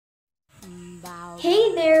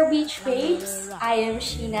Hey there, beach babes! I am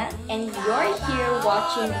Sheena, and you're here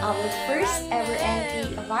watching our first ever entry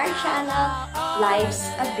of our channel, Life's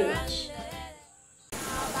a Bitch.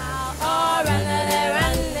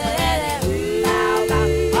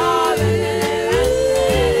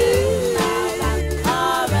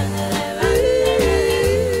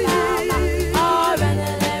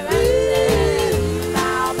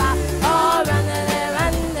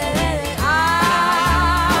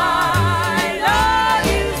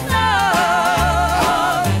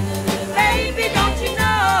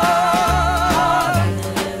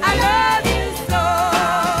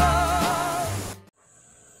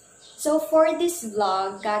 So for this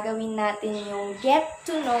vlog, gagawin natin yung Get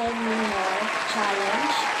to Know Me More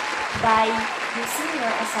challenge by using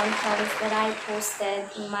your assumptions that I posted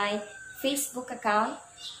in my Facebook account,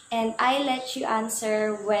 and I let you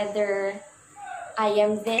answer whether I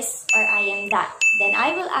am this or I am that. Then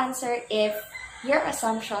I will answer if your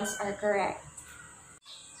assumptions are correct.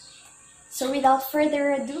 So without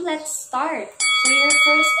further ado, let's start. So your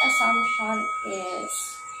first assumption is,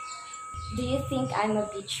 do you think I'm a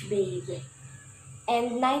beach babe?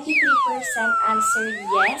 And 93% answered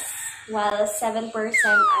yes, while 7%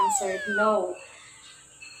 answered no.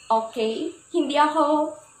 Okay, hindi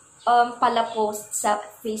ako pala-post sa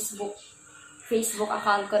Facebook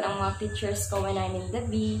account ko ng mga pictures ko when I'm in the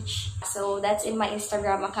beach. So that's in my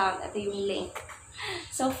Instagram account. Ito yung link.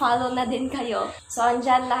 So follow na din kayo. So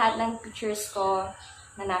andyan lahat ng pictures ko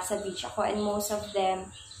na nasa beach ako, and most of them,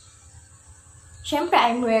 syempre,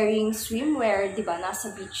 I'm wearing swimwear, di ba? Nasa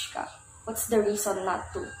beach ka. What's the reason not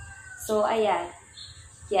to? So, ayan.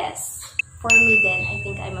 Yes. For me then, I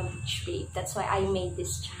think I'm a beach babe. That's why I made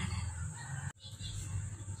this channel.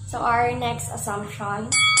 So, our next assumption.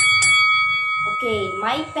 Okay,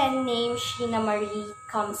 my pen name, Sheena Marie,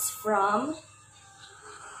 comes from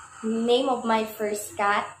name of my first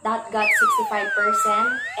cat. That got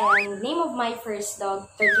 65%. And name of my first dog,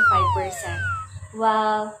 35%.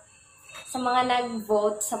 Well, sa mga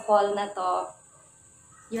nag-vote sa poll na to,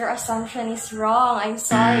 your assumption is wrong. I'm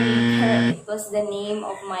sorry, pero it was the name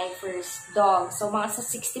of my first dog. So, mga sa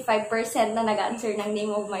 65% na nag-answer ng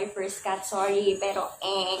name of my first cat, sorry, pero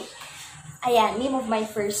ayan, name of my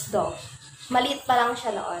first dog. Maliit pa lang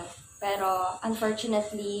siya noon, pero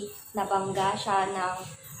unfortunately, nabangga siya ng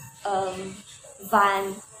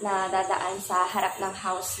van na dadaan sa harap ng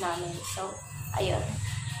house namin. So, ayun.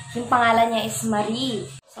 Yung pangalan niya is Marie.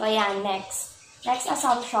 So, ayan, next. Next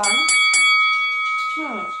assumption.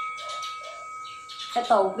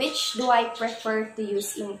 Ito, which do I prefer to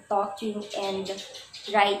use in talking and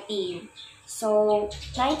writing? So,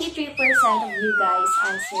 93% of you guys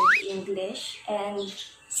answered English and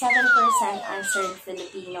 7% answered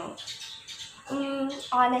Filipino.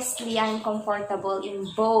 Honestly, I'm comfortable in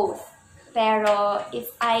both. Pero, if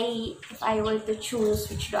I were to choose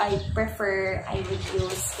which do I prefer, I would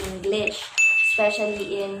use English,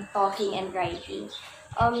 especially in talking and writing.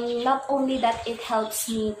 Not only that it helps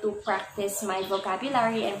me to practice my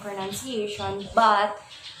vocabulary and pronunciation, but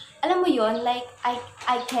alam mo yun, like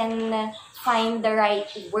I can find the right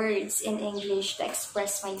words in English to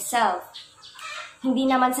express myself. Hindi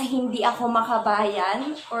naman sa hindi ako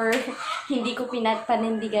makabayan or hindi ko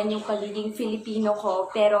panindigan yung pagiging Filipino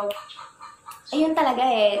ko, pero ayun talaga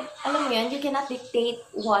eh. Alam mo yun, you cannot dictate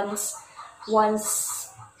one's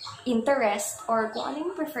interest or kung ano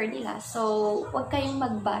yung prefer nila. So, huwag kayong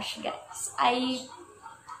mag-bash, guys. I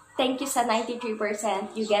thank you sa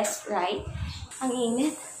 93%. You guessed right. Ang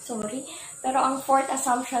init. Sorry. Pero ang fourth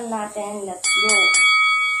assumption natin, let's go.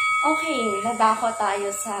 Okay, nadako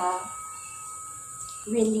tayo sa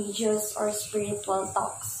religious or spiritual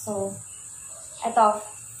talks. So, ito,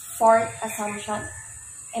 fourth assumption.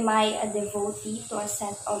 Am I a devotee to a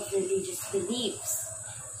set of religious beliefs?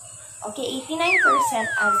 Okay, 89%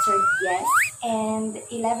 answered yes, and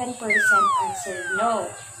 11% answered no.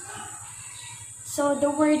 So, the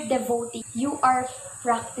word devotee, you are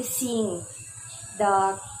practicing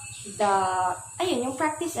yung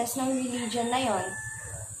practices ng religion na yon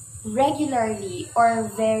regularly or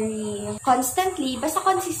very constantly, basta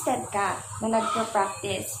consistent ka na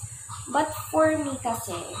nagpa-practice. But for me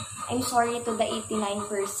kasi, I'm sorry to the 89%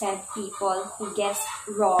 people who guessed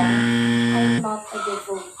wrong, I'm not a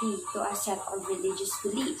devotee to a set of religious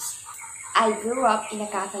beliefs. I grew up in a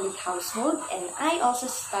Catholic household and I also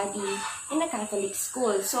study in a Catholic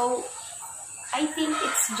school. So, I think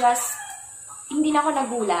it's just, hindi na ako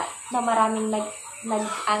nagulat na maraming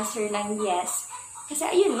nag-answer ng yes. Kasi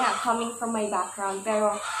ayun nga, coming from my background.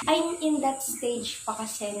 Pero I'm in that stage pa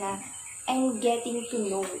kasi na I'm getting to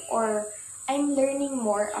know or I'm learning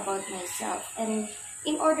more about myself. And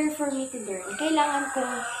in order for me to learn,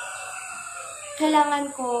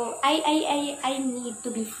 I need to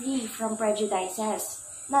be free from prejudices.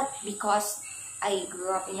 Not because I grew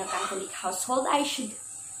up in a Catholic household, I should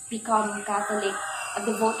become Catholic, a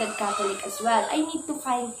devoted Catholic as well. I need to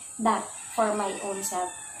find that for my own self.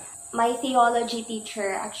 My theology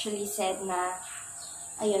teacher actually said na,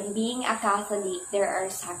 ayun, being a Catholic, there are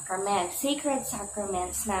sacraments, sacred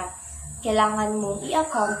sacraments na kailangan mong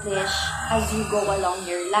i-accomplish as you go along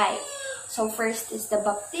your life. So first is the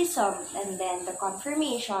baptism, and then the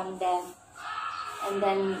confirmation, and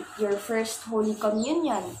then your first Holy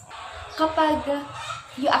Communion. Kapag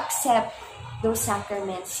you accept those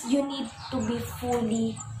sacraments, you need to be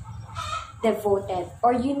fully devoted,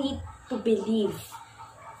 or you need to believe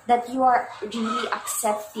that you are really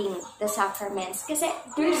accepting the sacraments. Kasi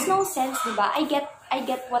there's no sense, diba? I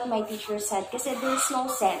get what my teacher said. Kasi there's no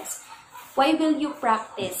sense. Why will you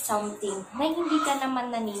practice something na hindi ka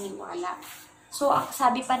naman naniniwala? So,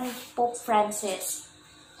 sabi pa ni Pope Francis,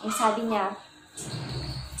 sabi niya,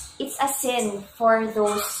 it's a sin for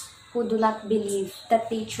those who do not believe that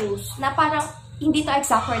they choose, na parang, hindi to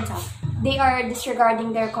exact words ha, they are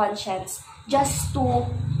disregarding their conscience just to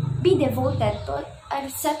be devoted to a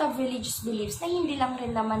set of religious beliefs na hindi lang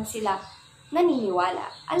rin naman sila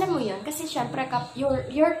naniniwala. Alam mo yun? Kasi syempre,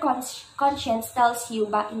 your conscience tells you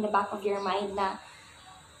back in the back of your mind na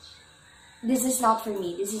this is not for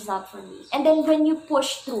me, this is not for me. And then when you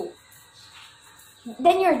push through,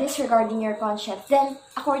 then you're disregarding your conscience. Then,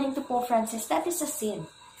 according to Pope Francis, that is a sin.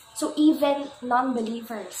 So even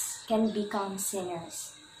non-believers can become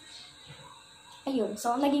sinners. Ayun,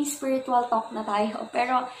 so naging spiritual talk na tayo.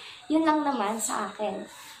 Pero yun lang naman sa akin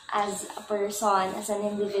as a person, as an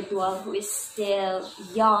individual who is still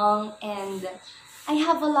young, and I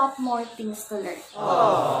have a lot more things to learn.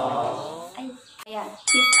 Ayan,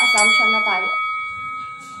 fifth assumption na tayo.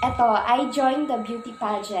 Eto, I joined the beauty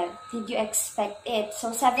pageant. Did you expect it?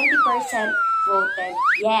 So 70% voted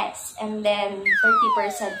yes, and then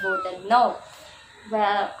 30% voted no.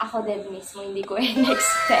 Well, ako din mismo, hindi ko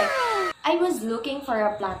in-expect. I was looking for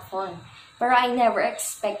a platform, pero I never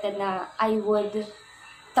expected na I would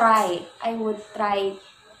try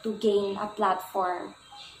to gain a platform,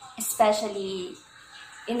 especially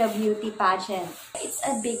in a beauty pageant. It's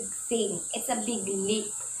a big thing. It's a big leap.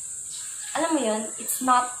 Alam mo yun, it's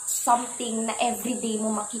not something na everyday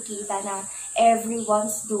mo makikita na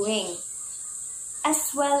everyone's doing.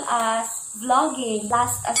 As well as vlogging.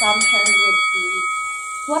 Last assumption would be,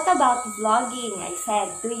 what about vlogging? I said,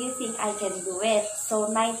 do you think I can do it? So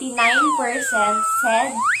 99%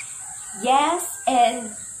 said yes,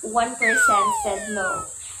 and 1% said no.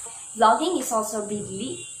 Vlogging is also big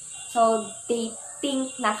leap. So they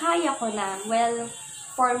think na kaya ko na. Well,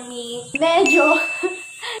 for me, medyo,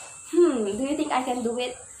 do you think I can do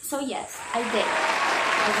it? So yes, I did.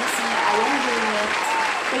 As you see, I am doing it.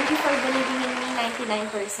 Thank you for believing in me,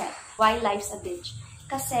 99%. Why life's a bitch?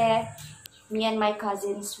 Kasi, me and my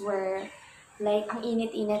cousins were, like, ang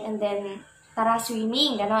init-init, and then, tara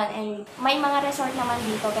swimming, ganon. And may mga resort naman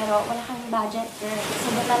dito, pero wala kang budget, girl. So,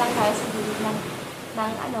 bata lang tayo sa gilid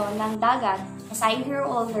ng dagat. As I grew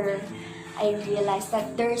older, I realized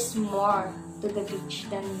that there's more to the beach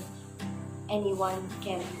than anyone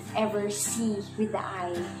can ever see with the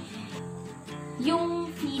eye.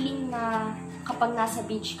 Yung feeling na kapag nasa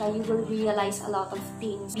beach ka, you will realize a lot of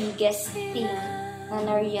things. Biggest thing na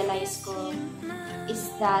na-realize ko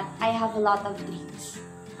is that I have a lot of dreams.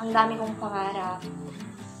 Ang dami kong pangarap.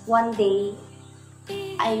 One day,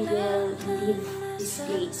 I will leave this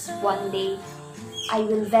place. One day, I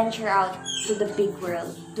will venture out to the big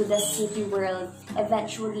world, to the city world.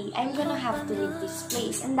 Eventually, I'm gonna have to leave this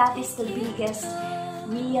place. And that is the biggest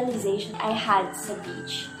realization I had sa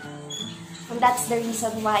beach. And that's the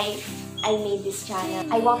reason why I made this channel.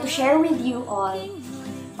 I want to share with you all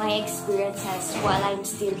my experiences while I'm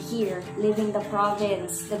still here, living the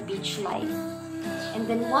province, the beach life. And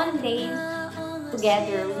then one day,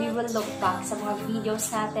 together, we will look back sa mga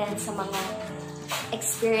videos natin, sa mga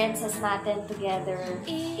experiences natin together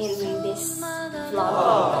in this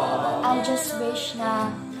vlog. I just wish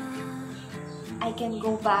na I can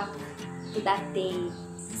go back to that day.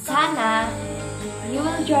 Sana, you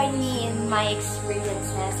will join me in my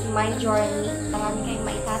experiences, in my journey. Marami kayong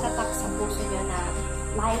maitatatak sa puso nyo na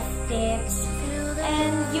life tips,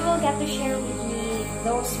 and you will get to share with me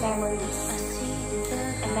those memories.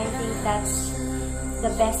 And I think that's the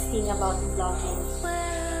best thing about vlogging.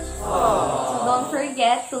 So don't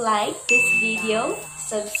forget to like this video,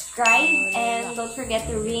 subscribe, and don't forget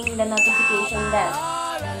to ring the notification bell.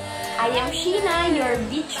 I am Sheena, your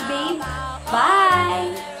beach babe.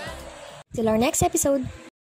 Bye! Till our next episode.